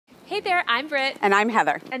Hey there, I'm Britt. And I'm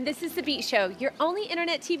Heather. And this is The Beach Show, your only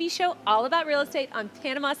internet TV show all about real estate on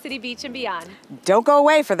Panama City Beach and beyond. Don't go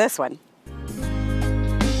away for this one.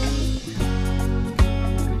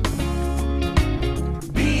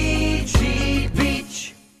 Beachy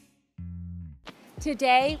Beach.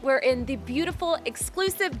 Today, we're in the beautiful,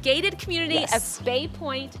 exclusive, gated community of Bay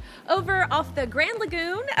Point, over off the Grand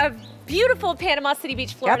Lagoon of beautiful Panama City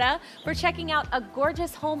Beach, Florida. Yep. We're checking out a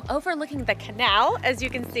gorgeous home overlooking the canal, as you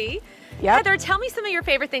can see. Yep. Heather, tell me some of your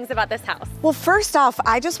favorite things about this house. Well, first off,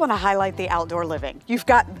 I just want to highlight the outdoor living. You've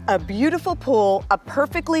got a beautiful pool, a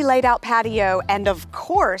perfectly laid out patio, and of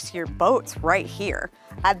course, your boat's right here.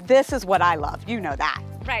 This is what I love, you know that.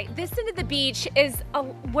 Right, this end of the beach is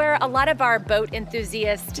where a lot of our boat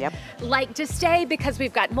enthusiasts like to stay because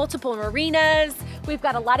we've got multiple marinas, we've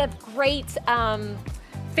got a lot of great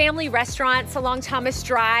family restaurants along Thomas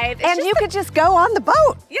Drive. And you could just go on the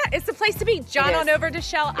boat. Yeah, it's the place to be. John on over to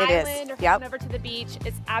Shell Island or come on over to the beach.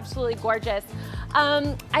 It's absolutely gorgeous.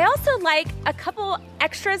 I also like a couple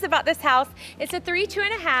extras about this house. It's a 3,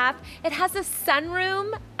 2.5. It has a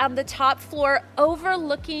sunroom on the top floor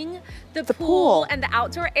overlooking the pool and the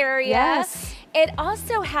outdoor area. Yes. It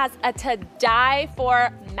also has a to die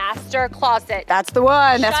for master closet. That's the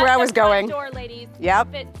one. That's where I was going. Shut the front door, ladies.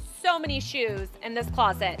 Yep. Fit so many shoes in this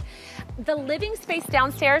closet. The living space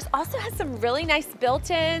downstairs also has some really nice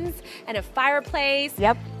built-ins and a fireplace.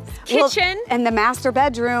 Yep. Kitchen. Well, and the master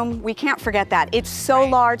bedroom, we can't forget that. It's so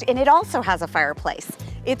large, and it also has a fireplace.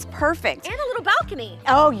 It's perfect. And a little balcony.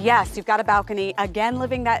 Oh yes, you've got a balcony. Again,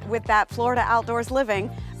 living with that Florida outdoors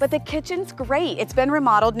living. But the kitchen's great. It's been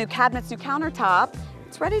remodeled, new cabinets, new countertop.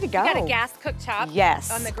 It's ready to go. You got a gas cooktop.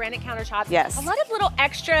 Yes. On the granite countertops. Yes. A lot of little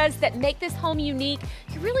extras that make this home unique.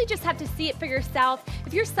 You really just have to see it for yourself.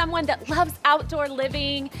 If you're someone that loves outdoor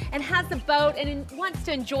living and has a boat and wants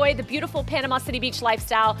to enjoy the beautiful Panama City Beach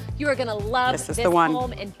lifestyle, you are gonna love this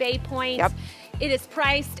home in Bay Point. Yep. It is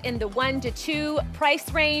priced in the 1 to 2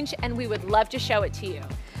 price range, and we would love to show it to you.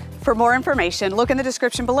 For more information, look in the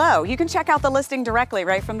description below. You can check out the listing directly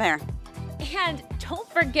right from there. And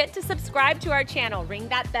don't forget to subscribe to our channel. Ring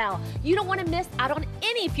that bell. You don't want to miss out on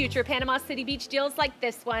any future Panama City Beach deals like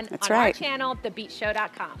this one on our channel,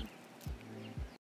 thebeachshow.com.